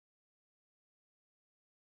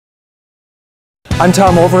I'm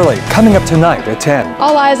Tom Overley. Coming up tonight at 10.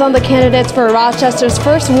 All eyes on the candidates for Rochester's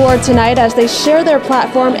first ward tonight as they share their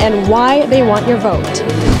platform and why they want your vote.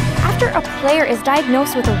 After a player is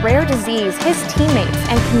diagnosed with a rare disease, his teammates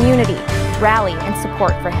and community rally in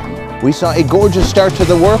support for him. We saw a gorgeous start to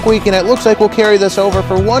the work week, and it looks like we'll carry this over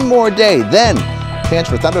for one more day. Then, chance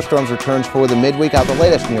for thunderstorms returns for the midweek. Out the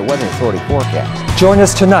latest in your Weather Authority forecast. Join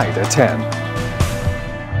us tonight at 10.